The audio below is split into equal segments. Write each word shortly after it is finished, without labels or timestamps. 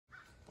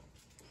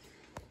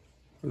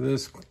For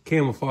this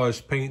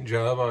camouflage paint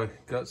job, I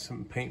got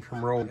some paint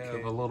from Roll. I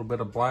have a little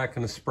bit of black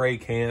in a spray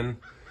can.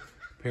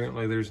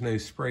 Apparently there's no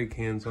spray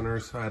cans on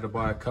our side. I had to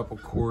buy a couple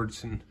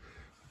quarts, and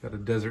we got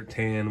a desert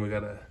tan, we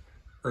got a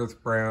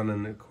earth brown,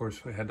 and of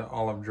course we had the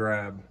olive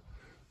drab.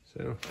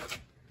 So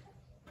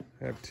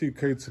I have 2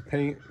 coats of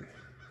paint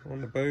on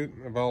the boat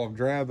of olive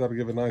drab. That'll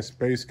give a nice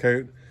base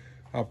coat.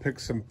 I'll pick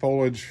some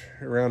foliage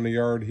around the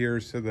yard here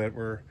so that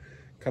we're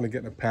kind of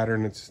getting a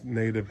pattern that's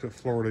native to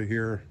Florida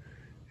here,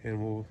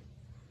 and we'll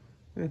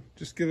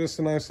just give us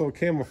a nice little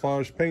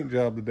camouflage paint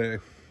job today.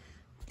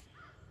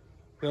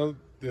 Now,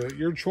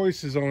 your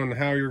choice is on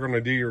how you're going to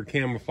do your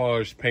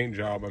camouflage paint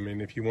job. I mean,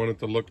 if you want it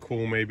to look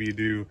cool, maybe you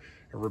do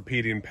a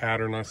repeating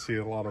pattern. I see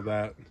a lot of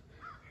that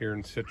here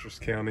in Citrus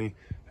County.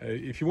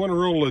 If you want a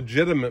real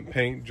legitimate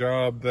paint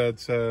job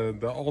that's the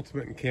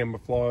ultimate in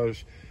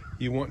camouflage,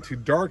 you want to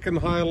darken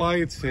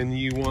highlights and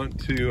you want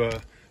to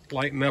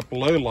lighten up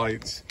low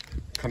lights,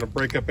 kind of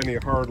break up any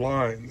hard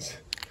lines.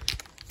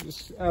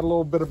 Just add a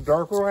little bit of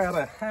dark. We'll add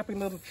a happy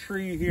little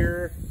tree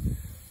here.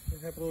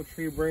 A happy little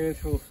tree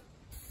branch. We'll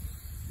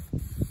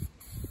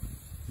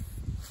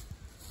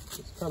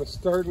just kind of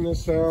starting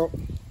this out.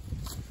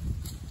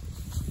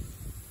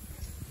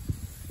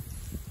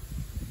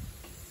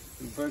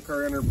 Invoke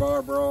our inner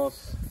Bob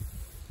Ross.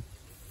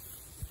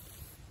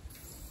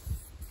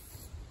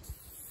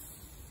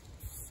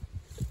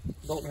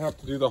 Don't have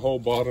to do the whole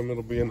bottom,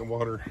 it'll be in the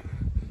water.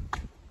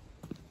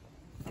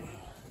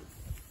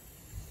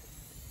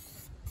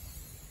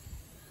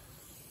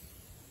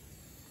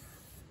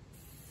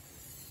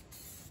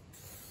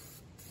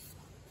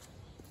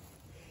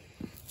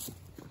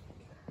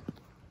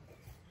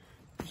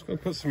 Just gonna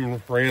put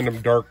some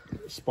random dark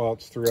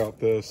spots throughout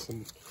this,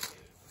 and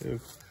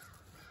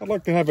I'd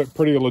like to have it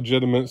pretty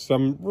legitimate, so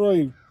I'm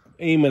really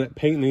aiming at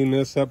painting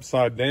this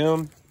upside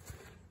down.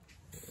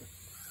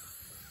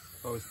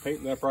 If I was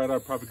painting upright,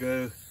 I'd probably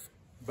go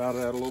about it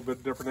at a little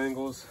bit different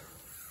angles.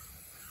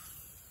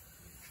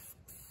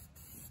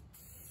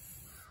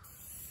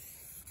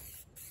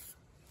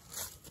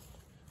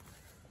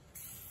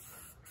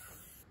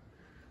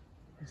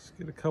 Let's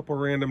get a couple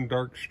random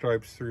dark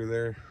stripes through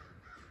there.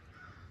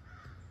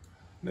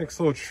 The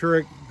next little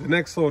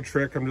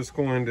trick, I'm just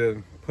going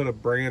to put a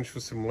branch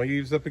with some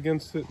leaves up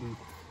against it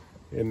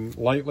and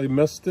lightly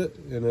mist it,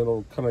 and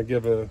it'll kind of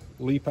give a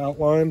leaf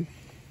outline.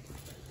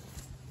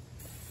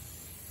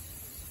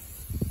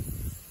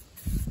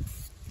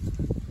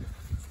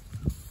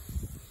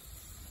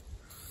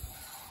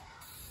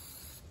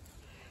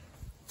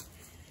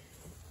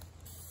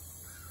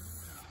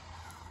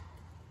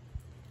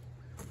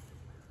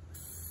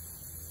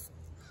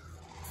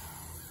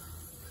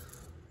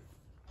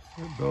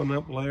 Building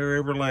up layer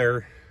over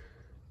layer.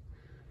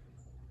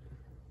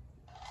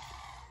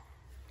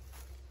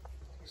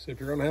 So if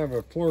you're gonna have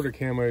a Florida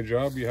camo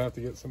job, you have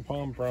to get some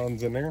palm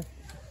fronds in there.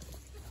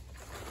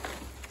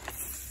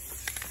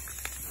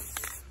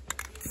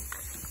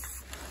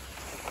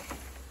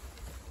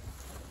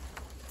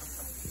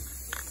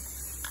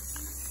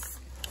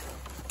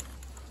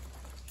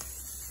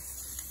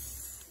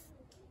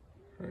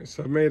 All right,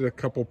 so I made a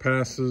couple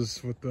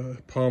passes with the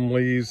palm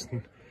leaves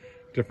and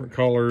different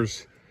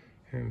colors.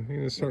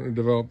 And starting to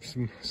develop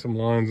some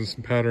lines and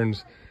some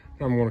patterns.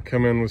 I'm going to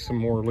come in with some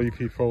more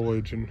leafy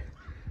foliage and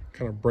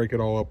kind of break it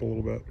all up a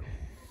little bit.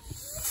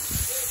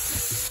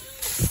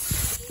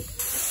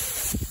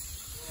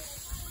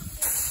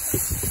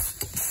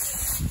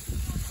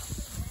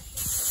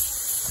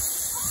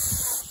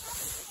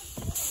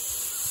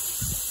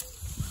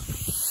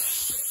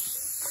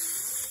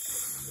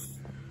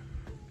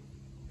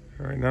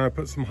 All right, now I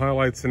put some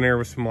highlights in there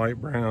with some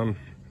light brown.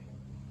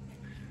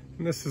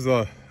 And this is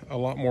a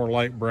lot more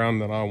light brown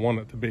than I want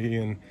it to be,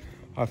 and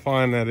I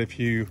find that if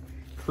you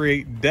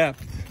create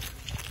depth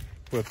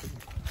with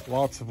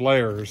lots of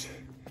layers,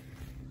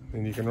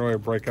 then you can really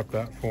break up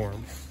that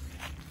form.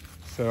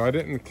 So I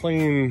didn't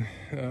clean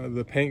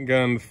the paint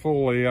gun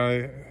fully.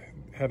 I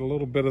had a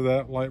little bit of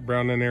that light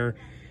brown in there.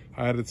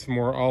 I added some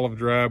more olive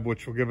drab,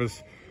 which will give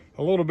us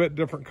a little bit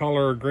different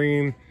color of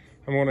green.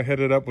 I'm going to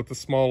hit it up with the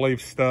small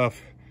leaf stuff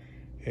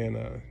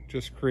and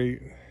just create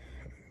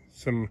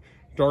some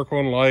dark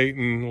on light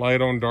and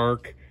light on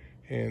dark,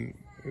 and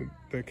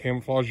the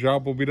camouflage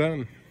job will be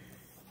done.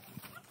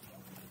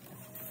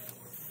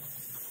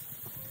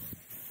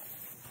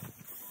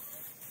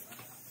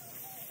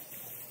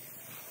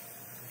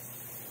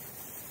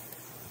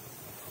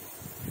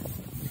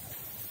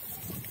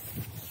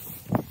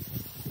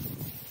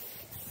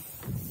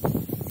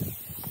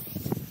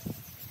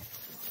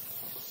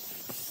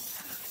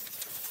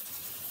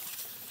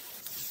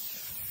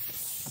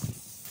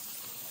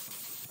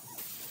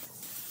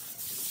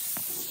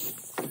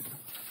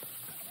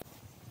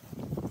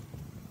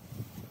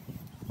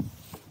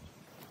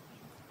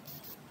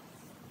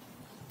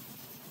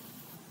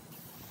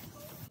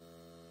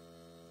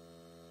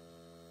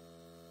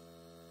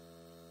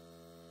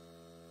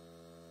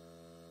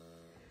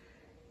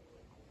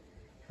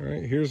 All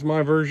right, here's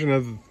my version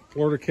of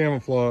Florida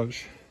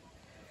camouflage.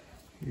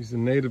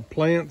 Using native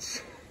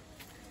plants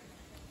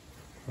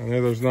I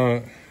know there's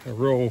not a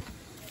real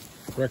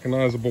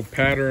recognizable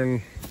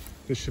pattern.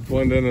 This should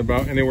blend in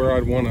about anywhere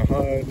I'd want to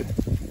hide.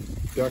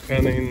 Duck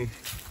hunting.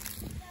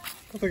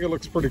 I think it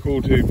looks pretty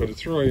cool too, but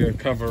it's really a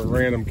kind of a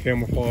random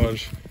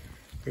camouflage.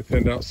 We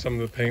thinned out some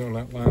of the paint on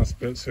that last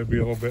bit, so it'd be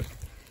a little bit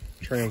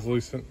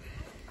translucent.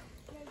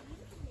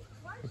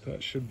 But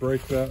that should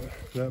break that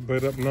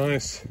bait up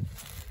nice.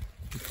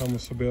 And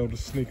Thomas will be able to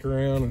sneak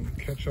around and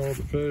catch all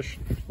the fish,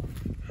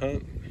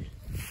 hunt,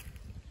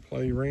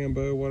 play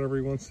Rambo, whatever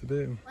he wants to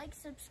do. Like,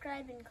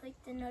 subscribe, and click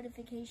the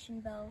notification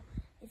bell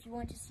if you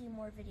want to see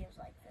more videos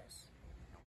like this.